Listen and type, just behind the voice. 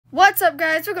What's up,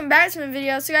 guys? Welcome back to my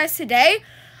video. So guys, today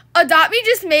Adopt Me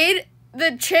just made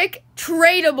the chick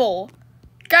tradable.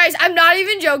 Guys, I'm not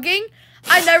even joking.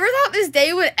 I never thought this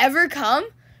day would ever come,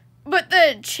 but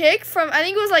the chick from, I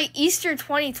think it was like Easter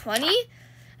 2020,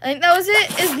 I think that was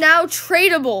it, is now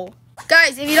tradable.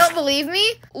 Guys, if you don't believe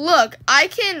me, look, I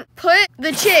can put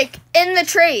the chick in the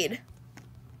trade.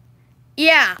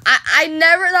 Yeah, I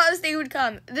never thought this day would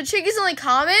come. The chick is only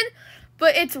common,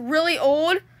 but it's really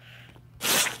old.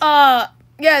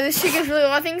 Yeah, this chick is really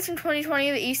old. I think it's from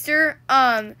 2020, the Easter.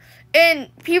 And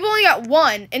people only got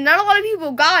one, and not a lot of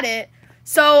people got it.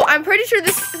 So I'm pretty sure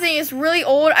this thing is really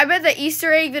old. I bet the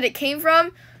Easter egg that it came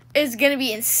from is gonna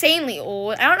be insanely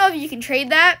old. I don't know if you can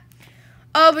trade that.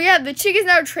 But yeah, the chick is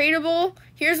now tradable.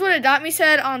 Here's what Adopt Me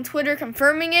said on Twitter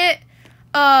confirming it.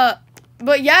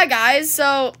 But yeah, guys,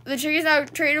 so the chick is now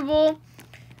tradable.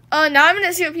 Now I'm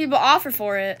gonna see what people offer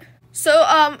for it. So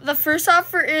the first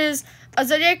offer is a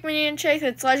Zodiac minion chick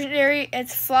that's legendary.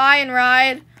 It's Fly and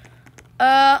Ride.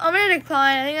 I'm gonna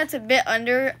decline. I think that's a bit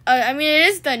under. I mean, it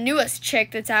is the newest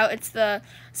chick that's out. It's the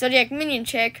Zodiac minion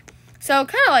chick. So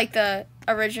kind of like the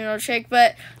original chick,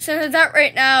 but since it's out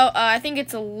right now, I think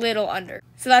it's a little under.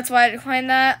 So that's why I declined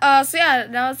that. So yeah,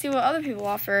 now let's see what other people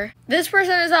offer. This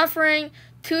person is offering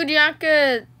 2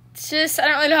 Dianca Sis, I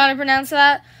don't really know how to pronounce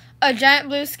that, a giant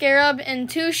blue scarab, and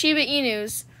 2 Shiba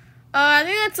Inus. I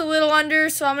think that's a little under,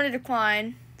 so I'm going to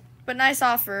decline. But nice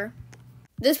offer.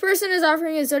 This person is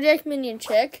offering a Zodiac minion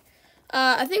chick.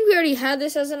 I think we already had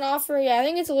this as an offer. Yeah, I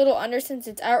think it's a little under since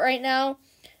it's out right now.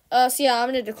 So yeah,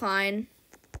 I'm going to decline.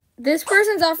 This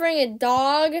person's offering a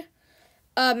dog,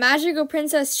 a Magical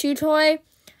Princess chew toy,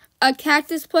 a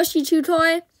Cactus plushie chew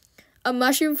toy, a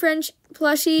Mushroom French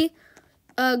plushie,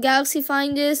 a Galaxy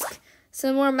Flying Disc,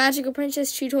 some more Magical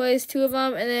Princess chew toys, 2 of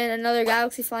them, and then another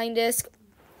Galaxy Flying Disc.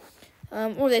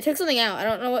 Oh, they took something out. I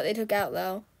don't know what they took out,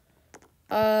 though.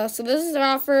 So this is their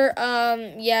offer.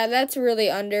 Yeah, that's really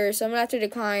under, so I'm going to have to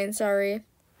decline. Sorry.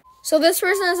 So this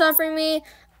person is offering me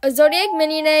a Zodiac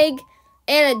minion egg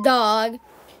and a dog.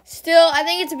 Still, I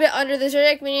think it's a bit under. The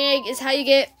Zodiac minion egg is how you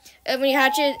get, when you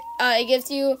hatch it, it gives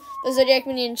you the Zodiac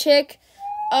minion chick.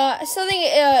 I still think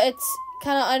it's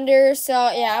kind of under, so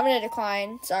yeah, I'm going to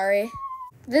decline. Sorry.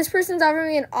 This person's offering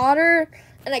me an otter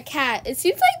and a cat. It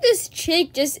seems like this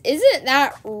chick just isn't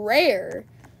that rare,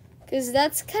 because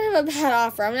that's kind of a bad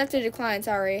offer. I'm going to have to decline.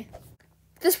 Sorry.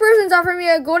 This person's offering me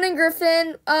a golden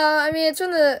griffin. I mean, it's from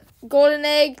the golden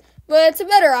egg, but it's a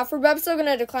better offer, but I'm still going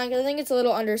to decline because I think it's a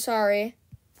little under. Sorry.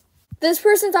 This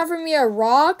person's offering me a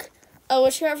rock,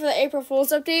 which came out for the April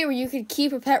Fool's update, where you could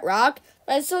keep a pet rock.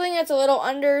 But I still think that's a little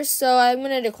under, so I'm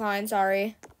going to decline.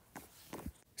 Sorry.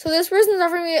 So this person's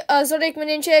offering me a Zodiac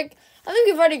minion chick. I think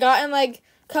we've already gotten, like,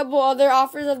 a couple other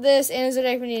offers of this and a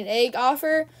Zodiac minion egg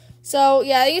offer. So,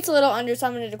 yeah, I think it's a little under, so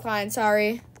I'm going to decline.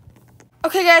 Sorry.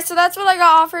 Okay, guys, so that's what I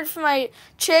got offered for my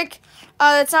chick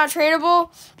that's not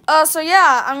tradable. So,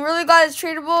 yeah, I'm really glad it's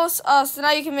tradable. So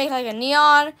now you can make, like, a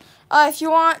neon if you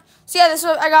want. So, yeah, this is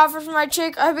what I got offered for my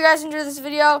chick. I hope you guys enjoyed this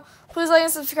video. Please like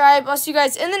and subscribe. I'll see you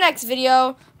guys in the next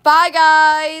video. Bye,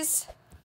 guys.